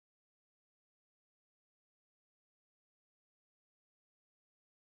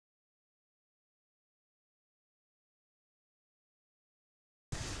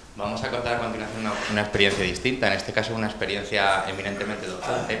Vamos a contar a continuación una experiencia distinta, en este caso una experiencia eminentemente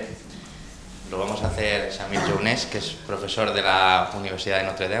docente. Lo vamos a hacer Samir Younés, que es profesor de la Universidad de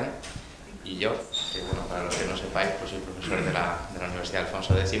Notre, y yo, que bueno, para los que no sepáis, pues soy profesor de la Universidad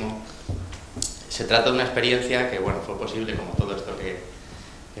Alfonso X. Se trata de una experiencia que bueno, fue posible, como todo esto que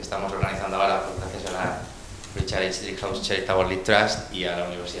estamos organizando ahora, pues gracias a la Richard H. House Charitable Lead Trust y a la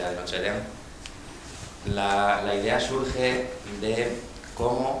Universidad de Notre. La idea surge de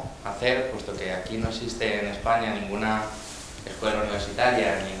cómo hacer, puesto que aquí no existe en España ninguna escuela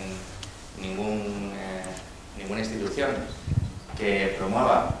universitaria, ninguna institución que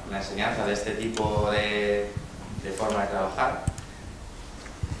promueva la enseñanza de este tipo de forma de trabajar,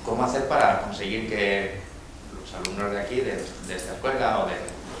 cómo hacer para conseguir que los alumnos de aquí, de esta escuela o de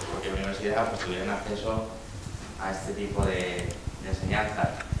cualquier universidad, pues tuvieran acceso a este tipo de enseñanza.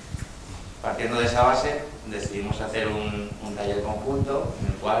 Partiendo de esa base, decidimos hacer un taller conjunto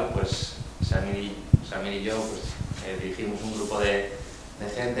en el cual pues, Samir y yo pues, dirigimos un grupo de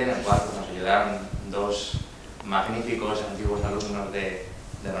gente en el cual pues, nos ayudaron dos magníficos antiguos alumnos de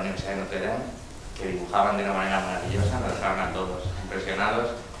la Universidad de Notre, que dibujaban de una manera maravillosa, nos dejaron a todos impresionados,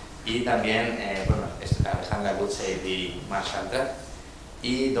 y también bueno, Alejandro García Hermida y Manzano,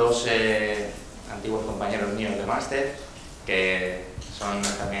 y dos antiguos compañeros míos de máster, que son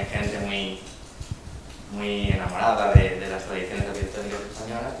también gente muy enamorada de las tradiciones arquitectónicas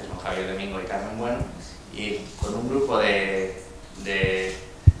españolas, que son Javier Domingo y Carmen Bueno, y con un grupo de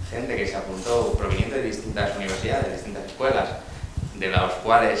gente que se apuntó proveniente de distintas universidades, de distintas escuelas, de los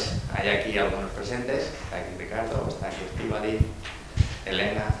cuales hay aquí algunos presentes. Está aquí Ricardo, está aquí Estivali,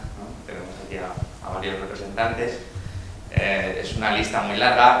 Elena, ¿no? Tenemos aquí a varios representantes. Es una lista muy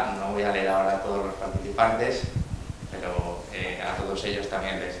larga, no voy a leer ahora a todos los participantes, pero a todos ellos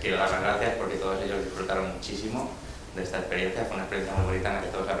también les quiero dar las gracias porque todos ellos disfrutaron muchísimo de esta experiencia. Fue una experiencia muy bonita en la que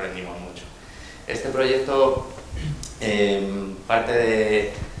todos aprendimos mucho. Este proyecto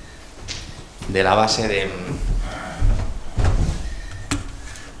parte de la base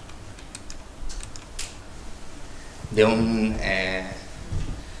de un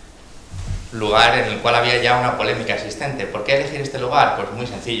lugar en el cual había ya una polémica existente. ¿Por qué elegir este lugar? Pues muy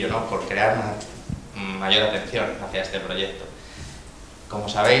sencillo, ¿no? Por crear una mayor atención hacia este proyecto. Como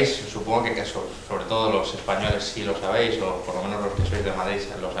sabéis, supongo que sobre todo los españoles sí lo sabéis, o por lo menos los que sois de Madrid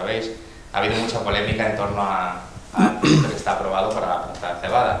lo sabéis, ha habido mucha polémica en torno al proyecto que está aprobado para la Plaza de la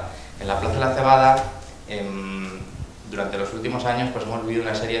Cebada. En la Plaza de la Cebada, durante los últimos años, pues hemos vivido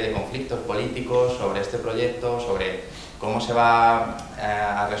una serie de conflictos políticos sobre este proyecto, sobre cómo se va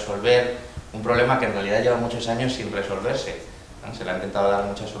a resolver un problema que en realidad lleva muchos años sin resolverse, ¿no? Se le han intentado dar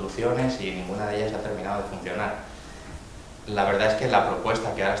muchas soluciones y ninguna de ellas ha terminado de funcionar. La verdad es que la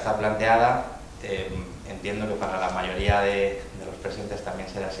propuesta que ahora está planteada, entiendo que para la mayoría de los presentes también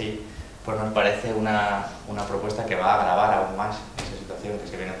será así, pues nos parece una propuesta que va a agravar aún más esa situación que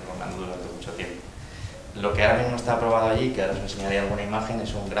se viene prolongando durante mucho tiempo. Lo que ahora mismo está aprobado allí, que ahora os enseñaré alguna imagen,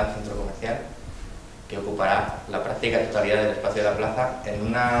 es un gran centro comercial que ocupará la práctica totalidad del espacio de la plaza en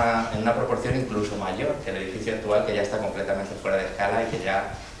una proporción incluso mayor que el edificio actual, que ya está completamente fuera de escala y que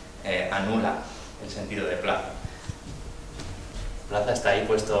ya anula el sentido de plaza. Plaza está ahí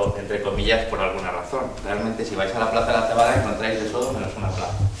puesto entre comillas por alguna razón. Realmente si vais a la Plaza de la Cebada encontráis de todo menos una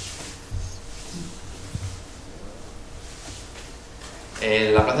plaza.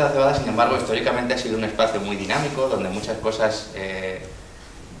 La Plaza de la Cebada, sin embargo, históricamente ha sido un espacio muy dinámico, donde muchas cosas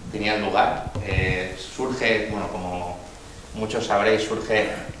tenían lugar. Surge, bueno, como muchos sabréis,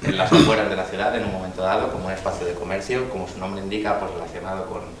 surge en las afueras de la ciudad en un momento dado como un espacio de comercio, como su nombre indica, pues relacionado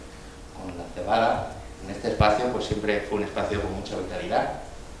con la cebada. En este espacio pues siempre fue un espacio con mucha vitalidad.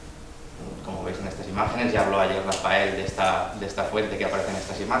 Como veis en estas imágenes, ya habló ayer Rafael de esta fuente que aparece en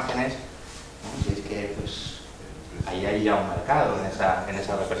estas imágenes, ¿no? Y es que pues ahí hay ya un mercado en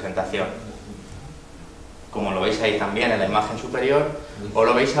esa representación. Como lo veis ahí también en la imagen superior, o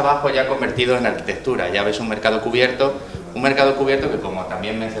lo veis abajo ya convertido en arquitectura. Ya veis un mercado cubierto que, como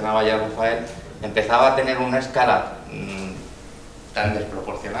también mencionaba ya Rafael, empezaba a tener una escala tan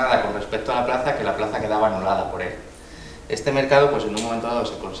desproporcionada con respecto a la plaza que la plaza quedaba anulada por él. Este mercado pues en un momento dado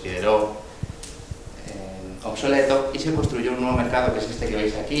se consideró obsoleto y se construyó un nuevo mercado, que es este que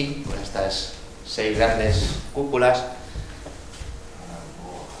veis aquí, con estas 6 grandes cúpulas,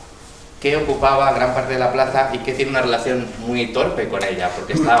 que ocupaba gran parte de la plaza y que tiene una relación muy torpe con ella,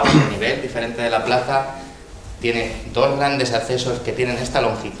 porque está a otro nivel diferente de la plaza, tiene 2 grandes accesos que tienen esta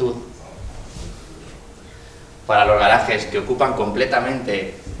longitud para los garajes, que ocupan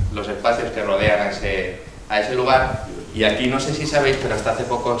completamente los espacios que rodean a ese lugar. Y aquí no sé si sabéis, pero hasta hace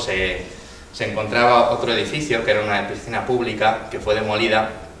poco se encontraba otro edificio, que era una piscina pública, que fue demolida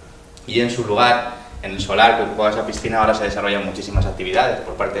y en su lugar, en el solar que ocupaba esa piscina, ahora se desarrollan muchísimas actividades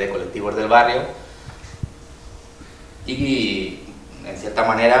por parte de colectivos del barrio y, en cierta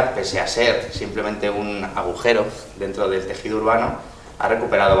manera, pese a ser simplemente un agujero dentro del tejido urbano, ha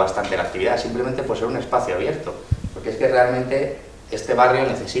recuperado bastante la actividad, simplemente por ser un espacio abierto, porque es que realmente este barrio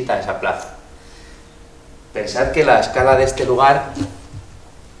necesita esa plaza. Pensad que la escala de este lugar,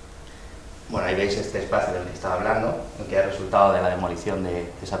 bueno, ahí veis este espacio del que estaba hablando, el que ha resultado de la demolición de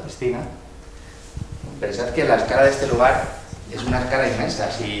esa piscina. Pensad que la escala de este lugar es una escala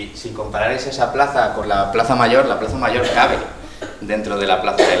inmensa. Si comparáis esa plaza con la plaza mayor cabe dentro de la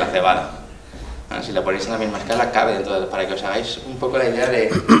plaza de la Cebada. Bueno, si la ponéis en la misma escala, cabe dentro de, para que os hagáis un poco la idea de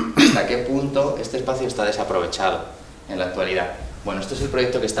hasta qué punto este espacio está desaprovechado en la actualidad. Bueno, este es el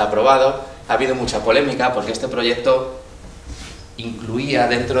proyecto que está aprobado. Ha habido mucha polémica porque este proyecto incluía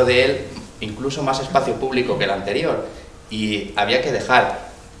dentro de él incluso más espacio público que el anterior y había que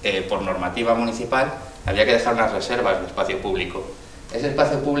dejar, por normativa municipal, había que dejar unas reservas de espacio público. Ese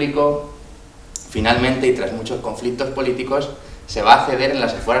espacio público, finalmente, y tras muchos conflictos políticos, se va a ceder en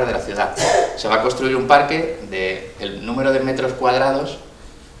las afueras de la ciudad. Se va a construir un parque del número de metros cuadrados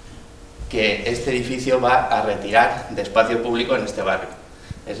que este edificio va a retirar de espacio público en este barrio.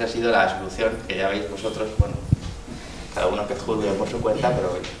 Esa ha sido la solución que ya veis vosotros, bueno, cada uno que juzgue por su cuenta,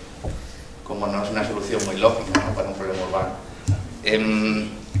 pero como no es una solución muy lógica, ¿no?, para un problema urbano.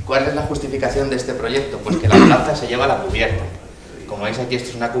 ¿Cuál es la justificación de este proyecto? Pues que la plaza se lleva a la cubierta. Como veis aquí, esto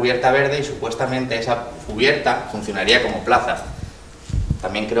es una cubierta verde y supuestamente esa cubierta funcionaría como plaza.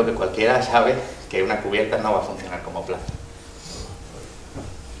 También creo que cualquiera sabe que una cubierta no va a funcionar como plaza.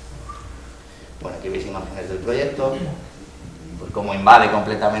 Bueno, aquí veis imágenes del proyecto, pues cómo invade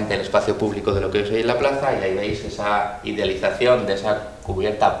completamente el espacio público de lo que es hoy en la plaza, y ahí veis esa idealización de esa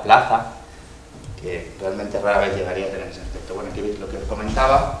cubierta plaza, que realmente rara vez llegaría a tener ese aspecto. Bueno, aquí veis lo que os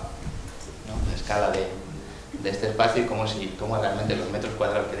comentaba, ¿no?, la escala de este espacio y cómo realmente los metros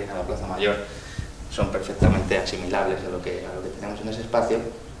cuadrados que deja la Plaza Mayor son perfectamente asimilables a lo que tenemos en ese espacio,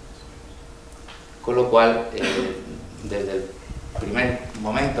 con lo cual, desde el primer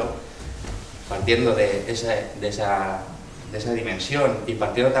momento, partiendo de esa dimensión y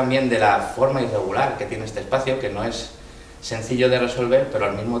partiendo también de la forma irregular que tiene este espacio, que no es sencillo de resolver, pero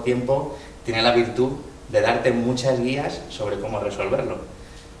al mismo tiempo tiene la virtud de darte muchas guías sobre cómo resolverlo.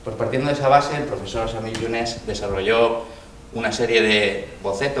 Pues partiendo de esa base, el profesor Samir Younés desarrolló una serie de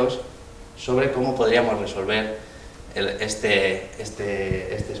bocetos sobre cómo podríamos resolver este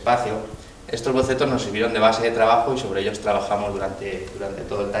espacio. Estos bocetos nos sirvieron de base de trabajo y sobre ellos trabajamos durante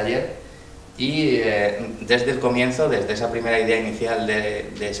todo el taller. Y desde el comienzo, desde esa primera idea inicial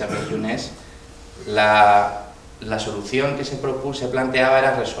de Samir Younés, la solución que se planteaba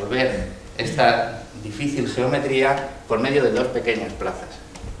era resolver esta difícil geometría por medio de dos pequeñas plazas.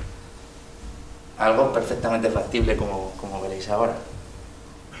 Algo perfectamente factible, como veréis ahora.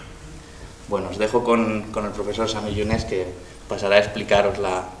 Bueno, os dejo con el profesor Samir Younés, que pasará a explicaros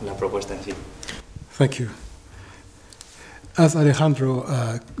la propuesta en sí. Thank you. As Alejandro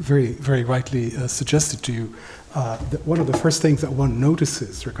very rightly suggested to you, one of the first things that one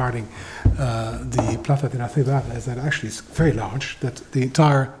notices regarding the Plaza de la Ciudad is that actually it's very large, that the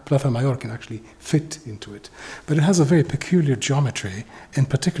entire Plaza Mayor can actually fit into it. But it has a very peculiar geometry, in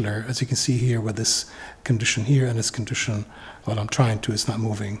particular, as you can see here, with this condition here and this condition, well, I'm trying to, it's not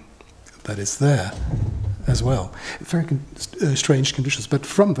moving, that is there as well. Very strange conditions, but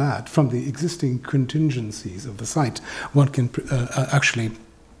from that, from the existing contingencies of the site, one can actually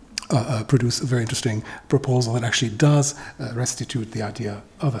produce a very interesting proposal that actually does restitute the idea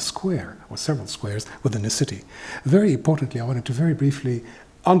of a square, or several squares, within a city. Very importantly, I wanted to very briefly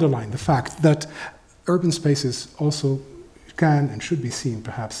underline the fact that urban spaces also can and should be seen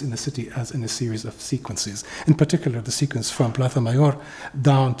perhaps in the city as in a series of sequences. In particular, the sequence from Plaza Mayor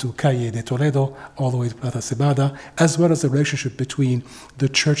down to Calle de Toledo, all the way to Plaza Cebada, as well as the relationship between the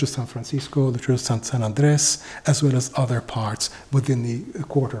Church of San Francisco, the Church of San Andres, as well as other parts within the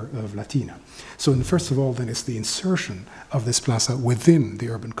quarter of Latina. So first of all, then, it's the insertion of this plaza within the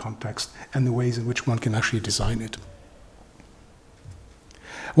urban context and the ways in which one can actually design it.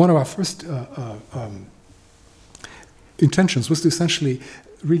 One of our first intentions was to essentially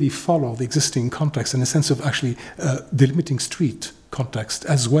really follow the existing context in the sense of actually delimiting street context,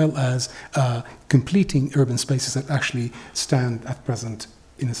 as well as completing urban spaces that actually stand at present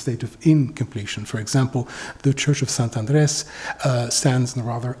in a state of incompletion. For example, the Church of Sant Andres stands in a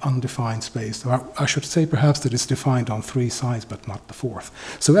rather undefined space. I should say perhaps that it's defined on three sides, but not the fourth.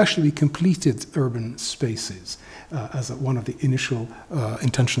 So actually we completed urban spaces as one of the initial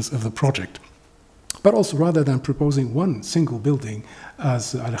intentions of the project. But also, rather than proposing one single building,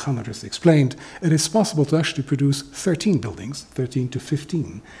 as Alejandro just explained, it is possible to actually produce 13 buildings, 13 to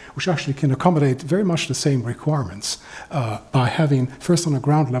 15, which actually can accommodate very much the same requirements by having, first on a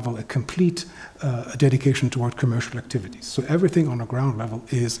ground level, a complete dedication toward commercial activities. So everything on a ground level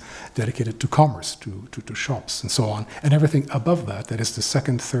is dedicated to commerce, to shops, and so on. And everything above that, that is the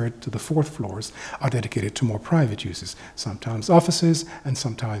second, third to the fourth floors, are dedicated to more private uses, sometimes offices and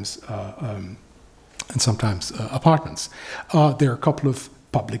sometimes apartments. There are a couple of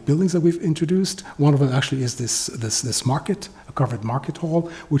public buildings that we've introduced. One of them actually is this market, a covered market hall,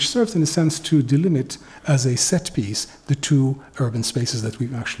 which serves in a sense to delimit as a set piece the two urban spaces that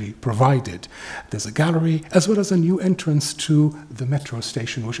we've actually provided. There's a gallery as well as a new entrance to the metro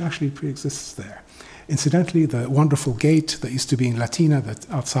station, which actually pre-exists there. Incidentally, the wonderful gate that used to be in Latina that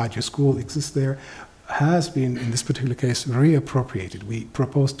outside your school exists there has been, in this particular case, reappropriated. We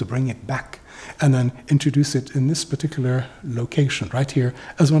propose to bring it back and then introduce it in this particular location right here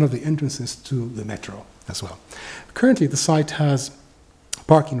as one of the entrances to the metro as well. Currently, the site has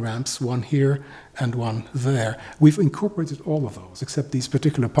parking ramps, one here and one there. We've incorporated all of those, except these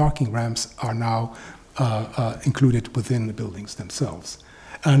particular parking ramps are now included within the buildings themselves.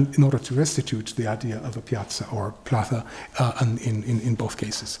 And in order to restitute the idea of a piazza or plaza in both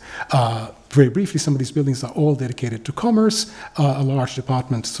cases. Very briefly, some of these buildings are all dedicated to commerce, a large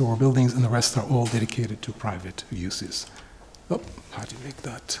department store buildings, and the rest are all dedicated to private uses. Oh, how do you make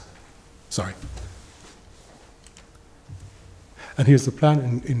that? Sorry. And here's the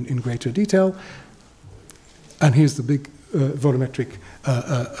plan in greater detail. And here's the big volumetric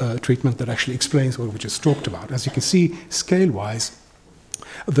treatment that actually explains what we just talked about. As you can see, scale-wise,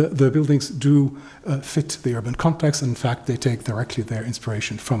 the buildings do fit the urban context, and in fact, they take directly their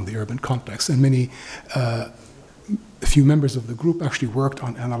inspiration from the urban context. And many, a few members of the group actually worked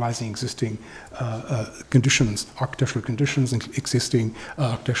on analyzing existing conditions, architectural conditions, existing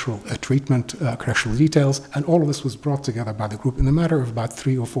architectural treatment, architectural details, and all of this was brought together by the group in a matter of about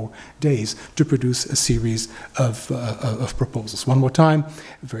 3 or 4 days to produce a series of proposals. One more time,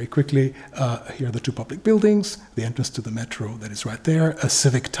 very quickly, here are the two public buildings, the entrance to the metro that is right there, a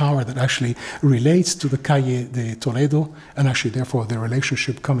civic tower that actually relates to the Calle de Toledo, and actually, therefore, the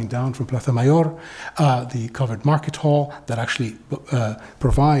relationship coming down from Plaza Mayor, the covered market hall that actually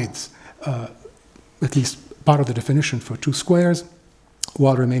provides at least part of the definition for 2 squares,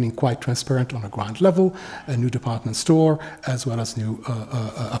 while remaining quite transparent on a ground level, a new department store, as well as new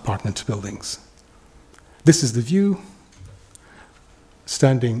apartment buildings. This is the view,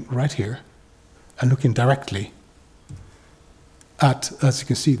 standing right here and looking directly at, as you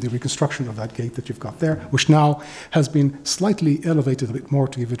can see, the reconstruction of that gate that you've got there, which now has been slightly elevated a bit more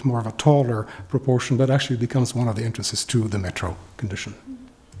to give it more of a taller proportion, but actually becomes one of the entrances to the metro condition.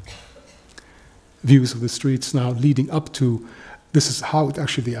 Views of the streets now leading up to, this is how it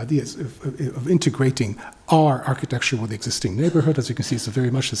actually, the idea is of integrating our architecture with the existing neighborhood. As you can see, it's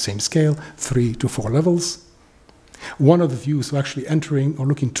very much the same scale, 3 to 4 levels. One of the views actually entering or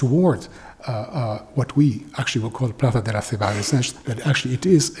looking toward what we actually will call Plaza de la Cebada, that actually it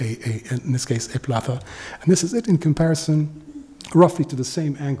is, in this case, a plaza. And this is it in comparison roughly to the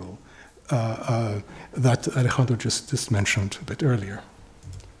same angle that Alejandro just mentioned a bit earlier.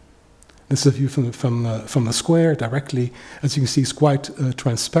 This is a view from the square directly. As you can see, it's quite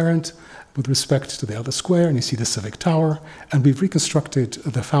transparent with respect to the other square, and you see the civic tower. And we've reconstructed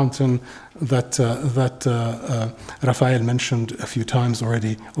the fountain that Rafael mentioned a few times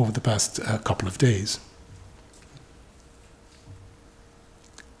already over the past couple of days.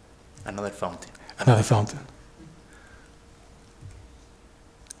 Another fountain. Another fountain.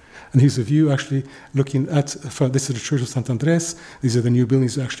 And here's a view actually looking at, this is the Church of Sant Andres. These are the new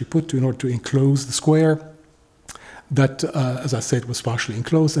buildings actually put in order to enclose the square that, as I said, was partially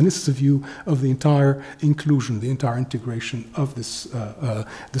enclosed. And this is a view of the entire inclusion, the entire integration of this,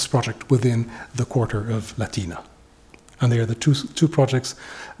 this project within the quarter of Latina. And there are the two projects,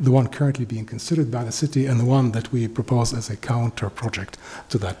 the one currently being considered by the city and the one that we propose as a counter project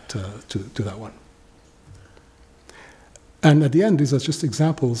to that, to that one. And at the end, these are just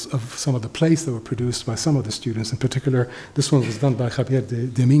examples of some of the plays that were produced by some of the students. In particular, this one was done by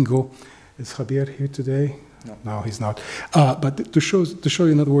Javier Domingo. Is Javier here today? No, he's not. But to show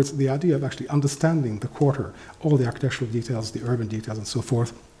you, in other words, the idea of actually understanding the quarter, all the architectural details, the urban details, and so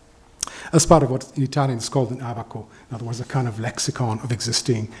forth, as part of what in Italian is called an abaco, in other words, a kind of lexicon of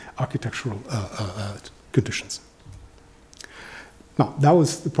existing architectural conditions. Now, that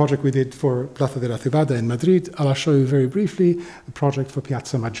was the project we did for Plaza de la Cebada in Madrid. I'll show you very briefly the project for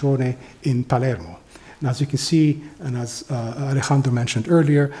Piazza Maggiore in Palermo. And as you can see, and as Alejandro mentioned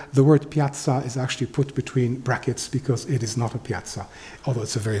earlier, the word piazza is actually put between brackets because it is not a piazza, although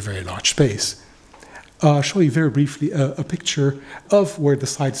it's a very, very large space. I'll show you very briefly a picture of where the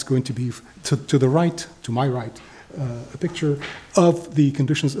site is going to be to the right, to my right, a picture of the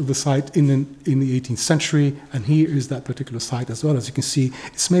conditions of the site in the 18th century, and here is that particular site as well. As you can see,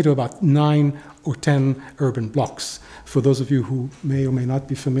 it's made of about 9 or 10 urban blocks. For those of you who may or may not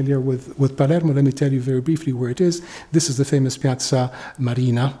be familiar with Palermo, let me tell you very briefly where it is. This is the famous Piazza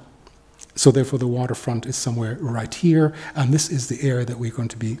Marina. So therefore, the waterfront is somewhere right here, and this is the area that we're going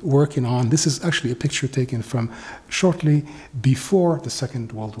to be working on. This is actually a picture taken from shortly before the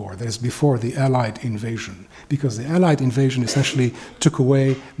Second World War. That is before the Allied invasion, because the Allied invasion essentially took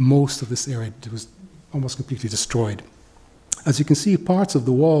away most of this area. It was almost completely destroyed. As you can see, parts of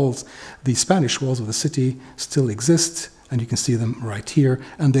the walls, the Spanish walls of the city, still exist, and you can see them right here,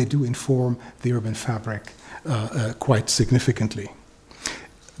 and they do inform the urban fabric quite significantly.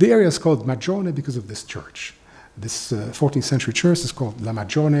 The area is called Magione because of this church. This 14th century church is called La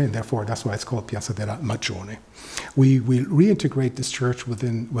Magione, and therefore that's why it's called Piazza della Magione. We will reintegrate this church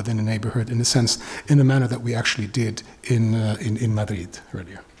within the neighborhood, in a sense, in a manner that we actually did in Madrid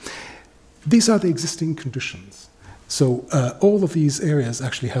earlier. These are the existing conditions. So all of these areas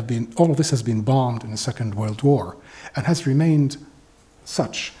actually have been, all of this has been bombed in the Second World War and has remained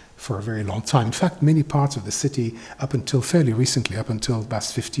such for a very long time. In fact, many parts of the city, up until fairly recently, up until the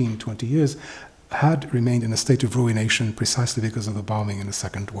past 15, 20 years, had remained in a state of ruination precisely because of the bombing in the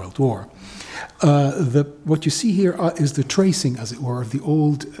Second World War. What you see here is the tracing, as it were, of the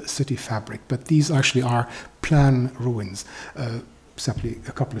old city fabric, but these actually are plan ruins, simply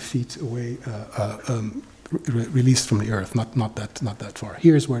a couple of feet away, released from the earth, not that far.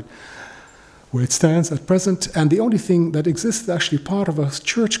 Here's where it stands at present, and the only thing that exists is actually part of a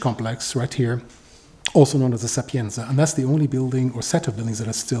church complex right here, also known as the Sapienza, and that's the only building or set of buildings that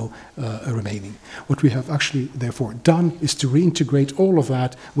are still remaining. What we have actually, therefore, done is to reintegrate all of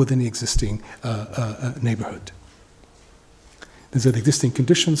that within the existing neighborhood. These are the existing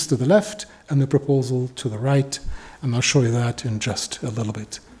conditions to the left and the proposal to the right, and I'll show you that in just a little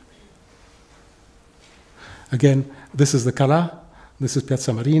bit. Again, this is the Cala, this is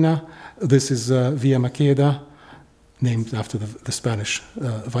Piazza Marina, this is Via Maqueda, named after the Spanish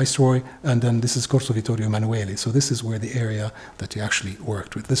viceroy, and then this is Corso Vittorio Emanuele. So this is where the area that he actually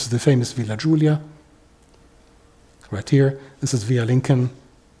worked with. This is the famous Villa Giulia, right here. This is Via Lincoln,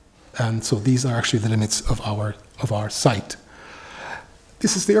 and so these are actually the limits of our site.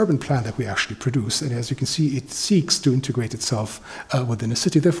 This is the urban plan that we actually produce, and as you can see, it seeks to integrate itself within a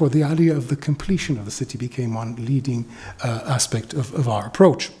city. Therefore, the idea of the completion of the city became one leading aspect of our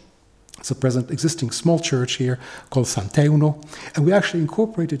approach. It's a present existing small church here called Sant'Euno, and we actually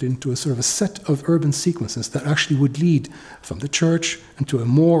incorporated into a sort of a set of urban sequences that actually would lead from the church into a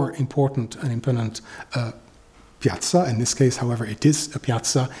more important and imponent piazza. In this case, however, it is a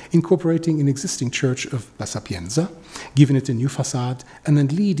piazza, incorporating an existing church of La Sapienza, giving it a new facade, and then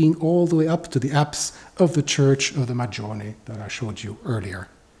leading all the way up to the apse of the church of the Magione that I showed you earlier.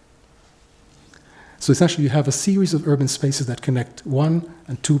 So essentially, you have a series of urban spaces that connect 1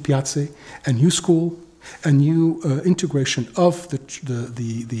 and 2 piazze, a new school, a new integration of the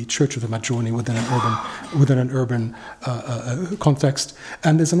Church of the Magione within an urban context.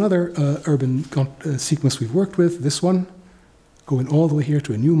 And there's another urban sequence we've worked with, this one, going all the way here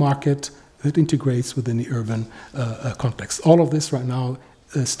to a new market that integrates within the urban context. All of this right now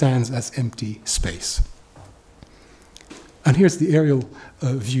stands as empty space. And here's the aerial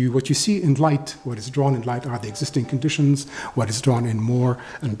view. What you see in light, what is drawn in light are the existing conditions. What is drawn in more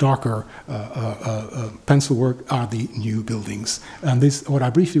and darker pencil work are the new buildings. And this, what I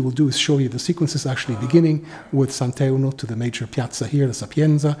briefly will do is show you the sequences actually beginning with Sant'Euno to the major piazza here, the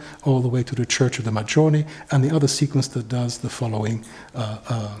Sapienza, all the way to the Church of the Magione, and the other sequence that does the following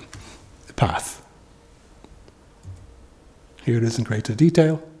path. Here it is in greater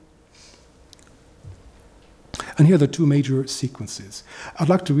detail. And here are the two major sequences. I'd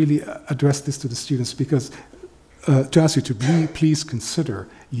like to really address this to the students because to ask you to please consider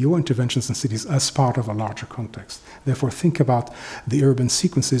your interventions in cities as part of a larger context. Therefore, think about the urban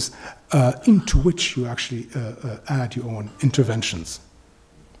sequences into which you actually add your own interventions.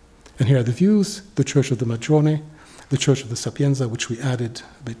 And here are the views, the Church of the Magione, the Church of the Sapienza, which we added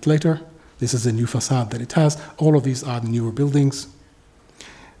a bit later. This is the new facade that it has. All of these are the newer buildings.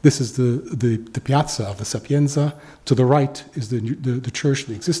 This is the piazza of the Sapienza. To the right is the church,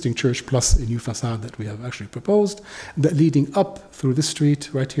 the existing church, plus a new facade that we have actually proposed, that leading up through this street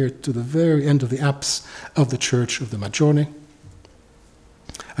right here to the very end of the apse of the Church of the Magione.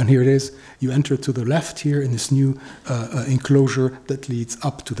 And here it is. You enter to the left here in this new enclosure that leads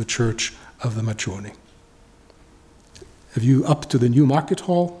up to the Church of the Maggiore. A view up to the new market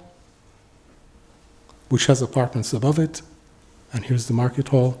hall, which has apartments above it. And here's the market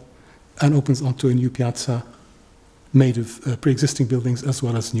hall, and opens onto a new piazza made of pre-existing buildings as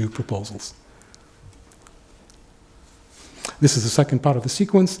well as new proposals. This is the second part of the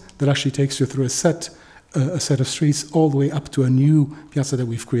sequence that actually takes you through a set of streets all the way up to a new piazza that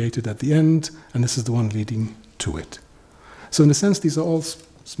we've created at the end, and this is the one leading to it. So in a sense, these are all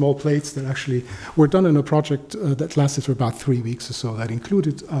small plates that actually were done in a project that lasted for about 3 weeks or so, that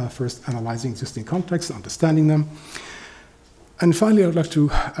included first analyzing existing contexts, understanding them. And finally, I would like to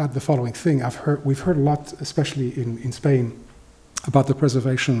add the following thing. We've heard a lot, especially in Spain, about the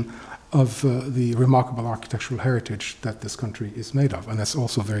preservation of the remarkable architectural heritage that this country is made of, and that's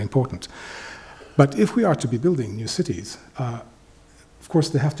also very important. But if we are to be building new cities, of course,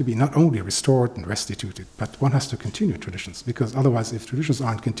 they have to be not only restored and restituted, but one has to continue traditions, because otherwise, if traditions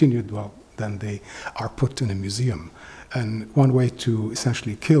aren't continued, well, then they are put in a museum. And one way to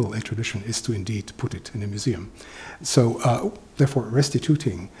essentially kill a tradition is to indeed put it in a museum. So, therefore,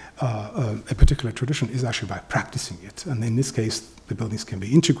 restituting a particular tradition is actually by practicing it. And in this case, the buildings can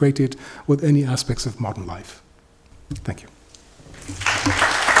be integrated with any aspects of modern life. Thank you.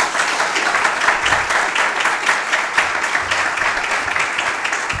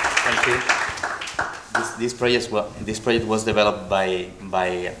 Thank you. This project was developed by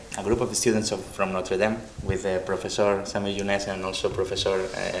a group of students from Notre Dame with Professor Samir Younés and also Professor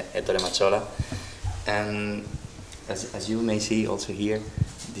Ettore Mazzola. And as you may see also here,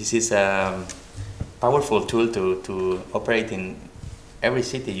 this is a powerful tool to operate in every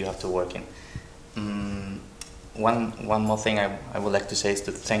city you have to work in. One more thing I would like to say is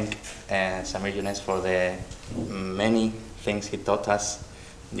to thank Samir Younés for the many things he taught us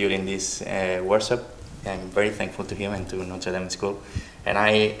during this workshop. I'm very thankful to him and to Notre Dame School. And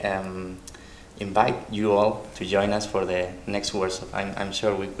I invite you all to join us for the next workshop. I'm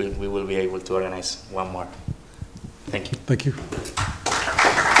sure we will be able to organize one more. Thank you. Thank you.